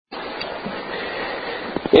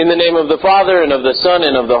In the name of the Father, and of the Son,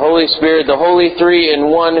 and of the Holy Spirit, the Holy Three in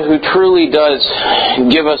One, who truly does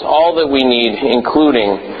give us all that we need,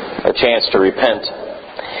 including a chance to repent.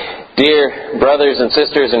 Dear brothers and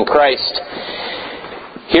sisters in Christ,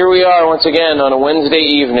 here we are once again on a Wednesday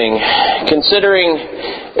evening, considering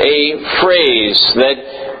a phrase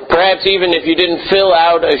that perhaps even if you didn't fill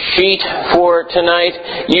out a sheet for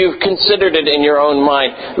tonight, you've considered it in your own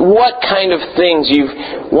mind. What kind of things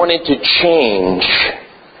you've wanted to change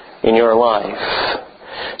in your life?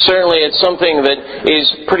 Certainly it's something that is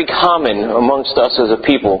pretty common amongst us as a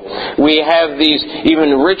people. We have these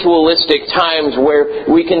even ritualistic times where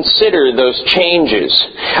we consider those changes.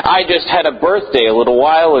 I just had a birthday a little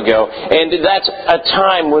while ago, and that's a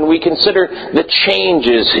time when we consider the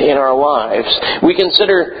changes in our lives. We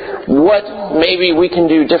consider what maybe we can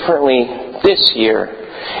do differently this year,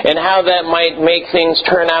 and how that might make things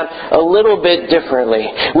turn out a little bit differently.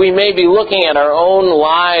 We may be looking at our own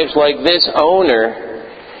lives like this owner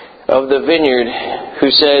of the vineyard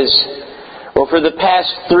who says, well, for the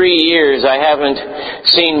past 3 years I haven't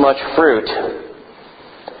seen much fruit.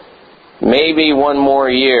 Maybe one more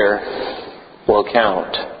year will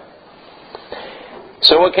count.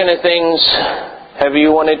 So what kind of things have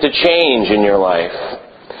you wanted to change in your life?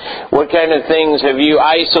 What kind of things have you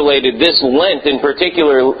isolated this Lent in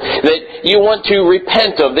particular that you want to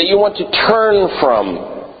repent of, that you want to turn from?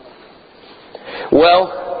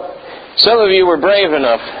 Well, some of you were brave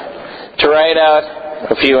enough to write out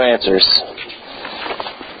a few answers.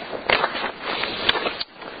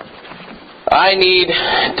 I need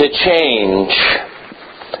to change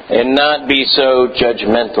and not be so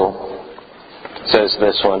judgmental, says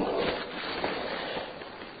this one.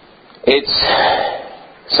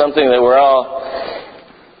 It's something that we're all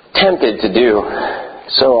tempted to do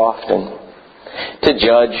so often. To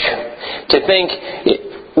judge, to think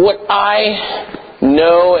what I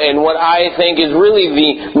know and what I think is really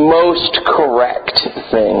the most correct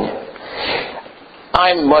thing.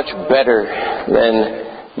 I'm much better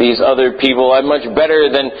than these other people. I'm much better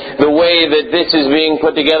than the way that this is being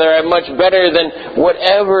put together. I'm much better than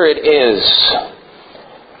whatever it is.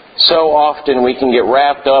 So often we can get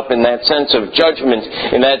wrapped up in that sense of judgment,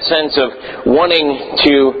 in that sense of wanting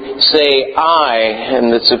to say I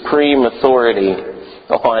am the supreme authority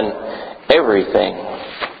on everything.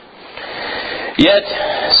 Yet,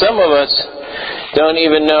 some of us don't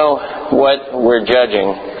even know what we're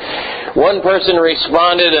judging. One person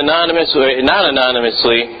responded not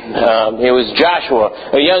anonymously. It was Joshua,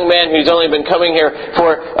 a young man who's only been coming here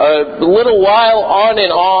for a little while on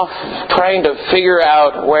and off, trying to figure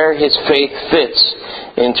out where his faith fits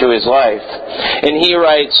into his life. And he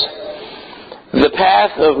writes, "The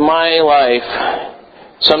path of my life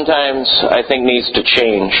sometimes I think needs to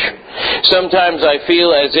change. Sometimes I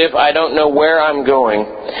feel as if I don't know where I'm going,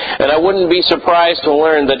 and I wouldn't be surprised to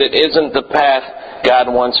learn that it isn't the path God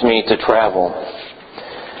wants me to travel."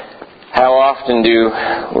 How often do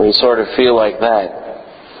we sort of feel like that?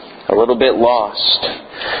 A little bit lost.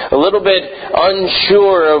 A little bit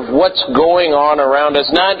unsure of what's going on around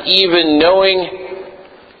us, not even knowing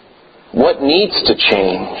what needs to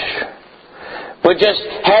change. But just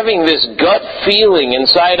having this gut feeling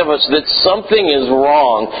inside of us that something is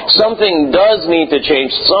wrong, something does need to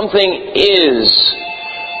change, something is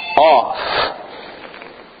off.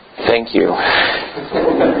 Thank you.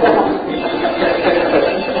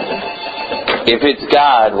 If it's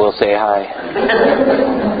God, we'll say hi.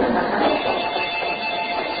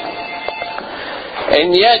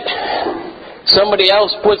 And yet, somebody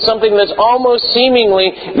else puts something that's almost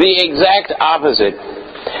seemingly the exact opposite.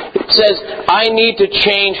 It says, I need to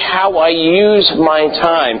change how I use my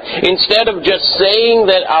time. Instead of just saying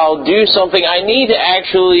that I'll do something, I need to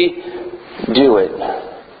actually do it.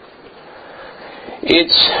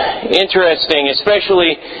 It's interesting,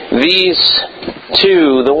 especially these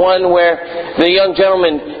two. The one where the young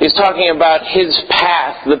gentleman is talking about his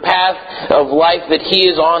path, the path of life that he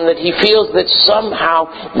is on, that he feels that somehow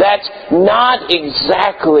that's not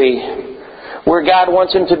exactly where God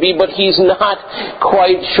wants him to be, but he's not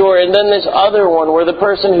quite sure. And then this other one where the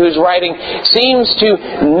person who's writing seems to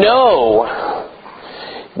know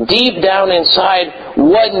deep down inside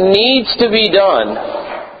what needs to be done,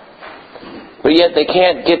 but yet they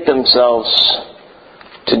can't get themselves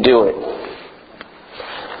to do it.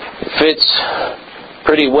 It fits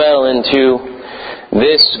pretty well into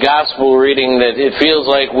this gospel reading that it feels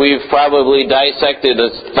like we've probably dissected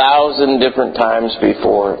 1,000 different times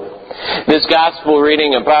before. This gospel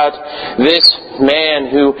reading about this man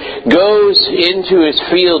who goes into his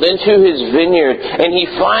field, into his vineyard, and he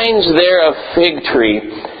finds there a fig tree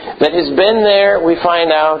that has been there, we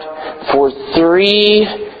find out, for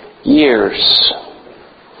 3 years.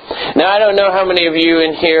 Now, I don't know how many of you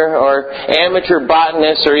in here are amateur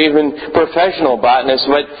botanists or even professional botanists,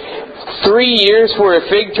 but 3 years for a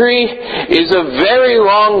fig tree is a very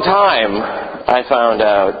long time, I found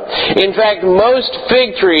out. In fact, most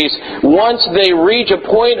fig trees, once they reach a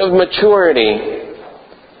point of maturity,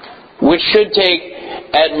 which should take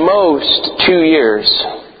at most 2 years,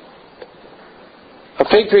 a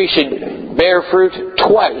fig tree should bear fruit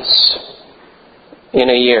twice in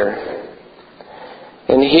a year.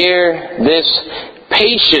 And here, this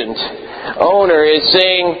patient owner is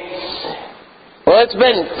saying, well, it's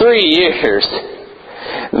been 3 years.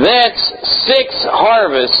 That's 6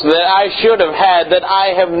 harvests that I should have had that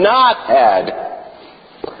I have not had.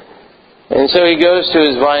 And so he goes to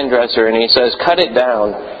his vine dresser and he says, cut it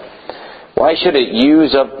down. Why should it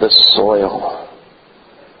use up the soil?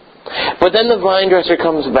 But then the vine dresser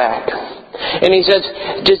comes back and he says,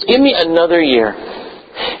 just give me another year.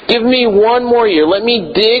 Give me 1 more year. Let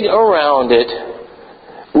me dig around it.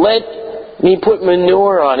 Let me put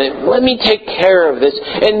manure on it. Let me take care of this.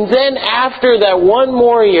 And then after that 1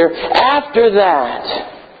 more year, after that,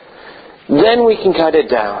 then we can cut it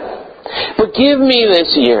down. But give me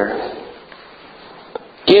this year.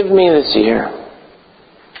 Give me this year.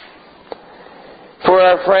 For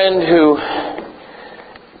our friend who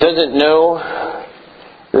doesn't know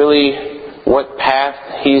really what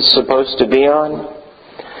path he's supposed to be on,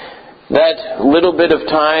 that little bit of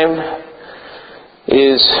time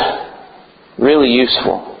is really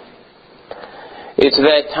useful. It's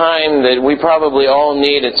that time that we probably all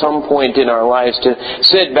need at some point in our lives to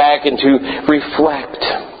sit back and to reflect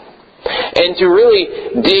and to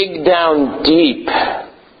really dig down deep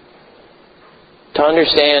to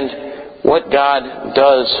understand what God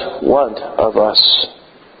does want of us,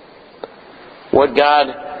 what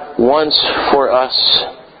God wants for us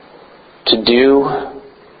to do,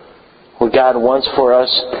 what God wants for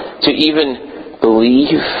us to even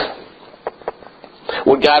believe,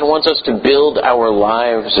 what God wants us to build our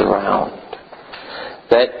lives around.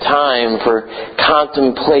 That time for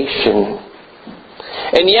contemplation.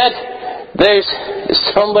 And yet, there's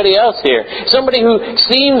somebody else here. Somebody who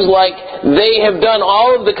seems like they have done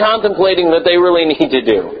all of the contemplating that they really need to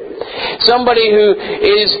do. Somebody who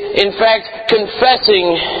is, in fact, confessing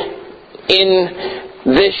in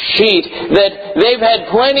this sheet that they've had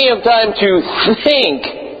plenty of time to think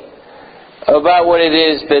about what it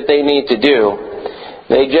is that they need to do.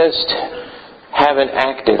 They just haven't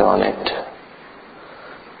acted on it.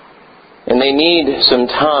 And they need some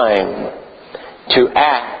time to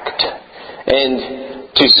act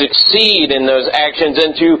and to succeed in those actions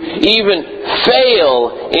and to even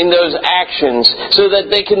fail in those actions so that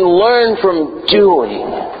they can learn from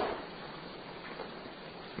doing.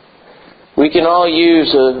 We can all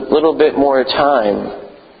use a little bit more time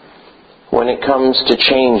when it comes to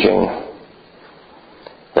changing.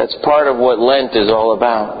 That's part of what Lent is all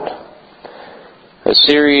about. A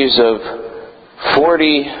series of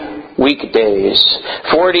 40 weekdays.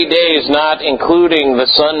 40 days, not including the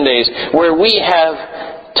Sundays, where we have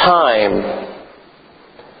time.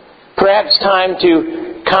 Perhaps time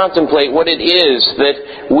to contemplate what it is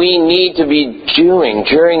that we need to be doing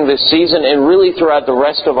during this season and really throughout the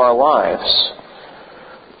rest of our lives.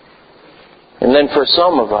 And then for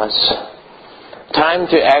some of us, time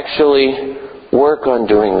to actually work on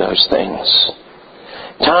doing those things.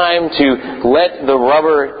 Time to let the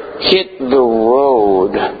rubber hit the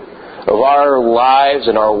road of our lives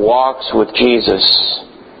and our walks with Jesus.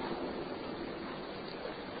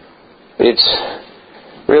 It's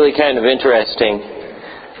really kind of interesting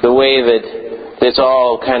the way that this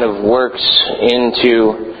all kind of works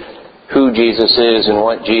into who Jesus is and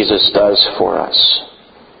what Jesus does for us.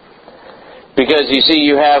 Because you see,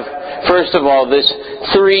 you have, first of all, this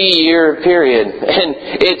 3-year period. And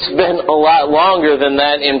it's been a lot longer than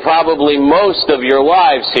that in probably most of your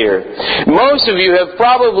lives here. Most of you have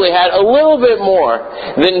probably had a little bit more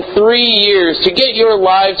than 3 years to get your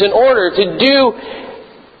lives in order to do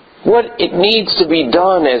what it needs to be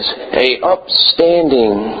done as a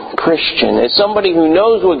upstanding Christian, as somebody who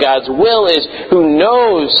knows what God's will is, who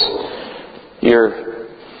knows your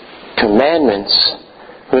commandments,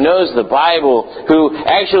 who knows the Bible, who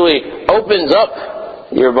actually opens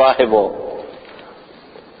up your Bible.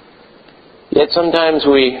 Yet sometimes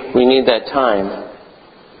we need that time.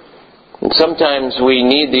 And sometimes we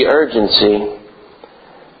need the urgency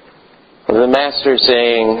of the Master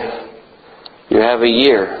saying, you have a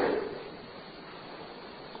year.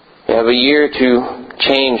 have a year to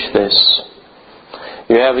change this.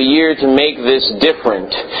 You have a year to make this different.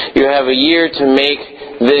 You have a year to make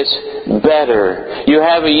this better. You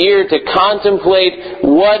have a year to contemplate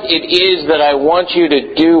what it is that I want you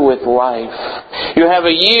to do with life. You have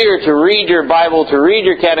a year to read your Bible, to read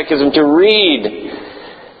your catechism, to read,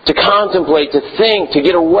 to contemplate, to think, to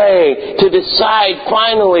get away, to decide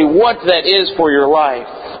finally what that is for your life.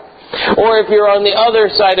 Or if you're on the other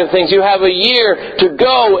side of things, you have a year to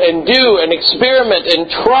go and do and experiment and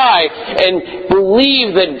try and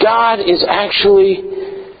believe that God is actually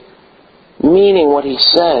meaning what He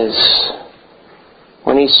says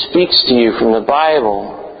when He speaks to you from the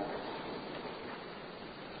Bible.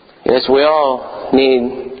 Yes, we all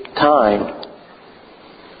need time.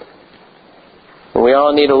 And we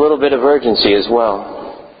all need a little bit of urgency as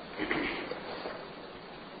well.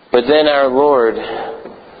 But then our Lord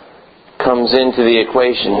comes into the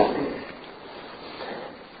equation.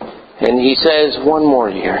 And He says, one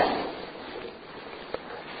more year.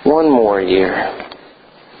 One more year.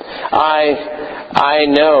 I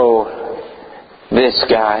know this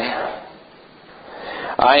guy.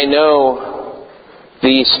 I know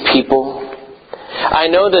these people. I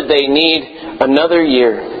know that they need another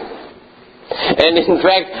year. And in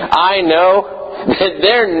fact, I know that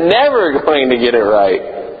they're never going to get it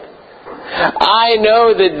right. I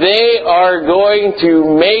know that they are going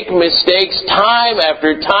to make mistakes time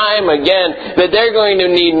after time again, that they're going to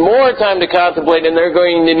need more time to contemplate and they're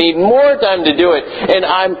going to need more time to do it. And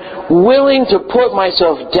I'm willing to put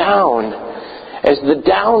myself down as the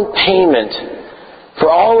down payment for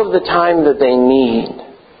all of the time that they need.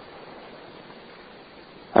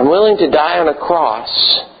 I'm willing to die on a cross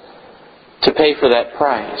to pay for that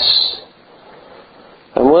price.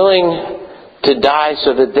 I'm willing to die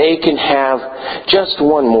so that they can have just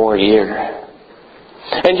one more year.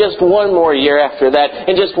 And just one more year after that.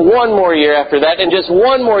 And just one more year after that. And just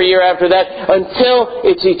one more year after that. Until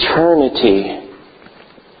it's eternity.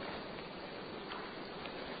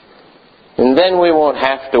 And then we won't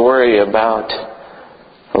have to worry about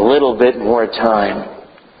a little bit more time.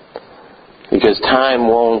 Because time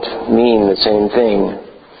won't mean the same thing.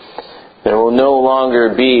 There will no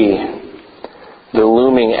longer be the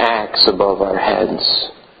looming axe above our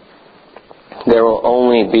heads. There will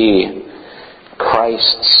only be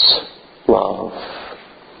Christ's love.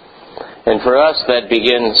 And for us, that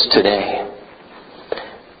begins today.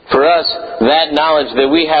 For us, that knowledge that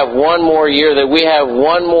we have one more year, that we have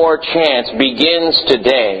one more chance, begins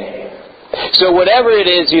today. So whatever it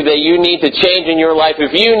is that you need to change in your life,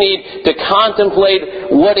 if you need to contemplate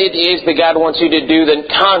what it is that God wants you to do, then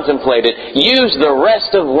contemplate it. Use the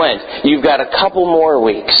rest of Lent. You've got a couple more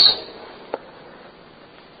weeks.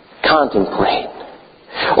 Contemplate.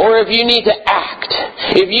 Or if you need to act,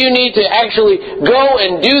 if you need to actually go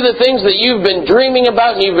and do the things that you've been dreaming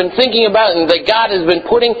about and you've been thinking about and that God has been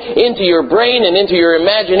putting into your brain and into your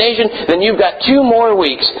imagination, then you've got 2 more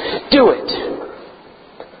weeks. Do it.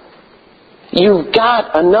 You've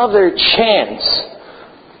got another chance.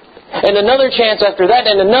 And another chance after that,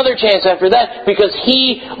 and another chance after that, because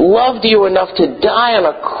He loved you enough to die on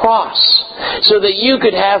a cross so that you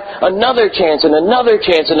could have another chance and another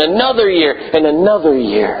chance and another year and another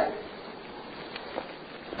year.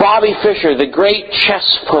 Bobby Fischer, the great chess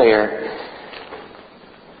player,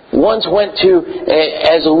 once went to,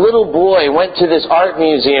 as a little boy, went to this art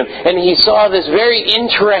museum and he saw this very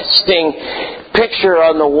interesting picture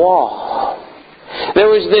on the wall.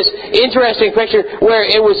 There was this interesting picture where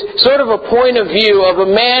it was sort of a point of view of a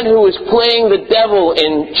man who was playing the devil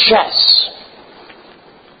in chess.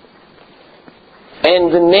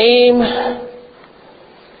 And the name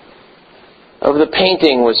of the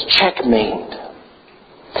painting was Checkmate.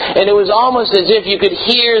 And it was almost as if you could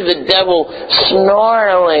hear the devil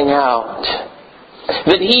snarling out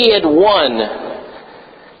that he had won,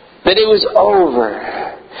 that it was over,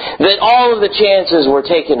 that all of the chances were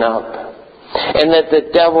taken up. And that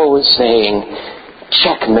the devil was saying,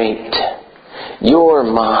 checkmate, you're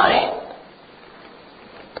mine.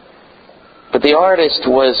 But the artist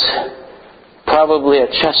was probably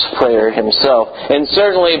a chess player himself. And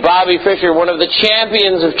certainly Bobby Fischer, one of the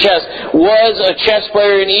champions of chess, was a chess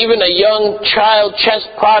player and even a young child chess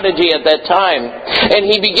prodigy at that time.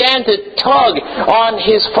 And he began to tug on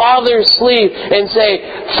his father's sleeve and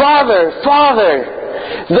say, Father,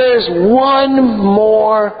 Father, there's one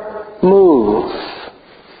more move.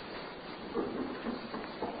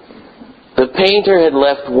 The painter had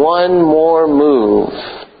left one more move,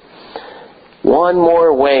 one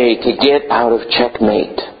more way to get out of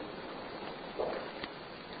checkmate.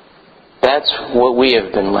 That's what we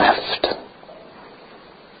have been left.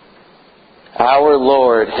 Our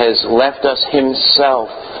Lord has left us Himself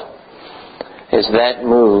as that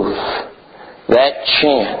move, that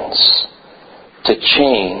chance to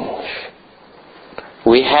change.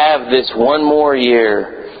 We have this one more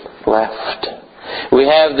year left. We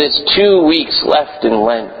have this 2 weeks left in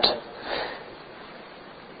Lent.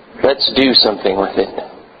 Let's do something with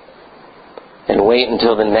it. And wait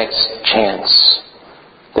until the next chance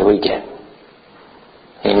that we get.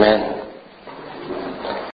 Amen.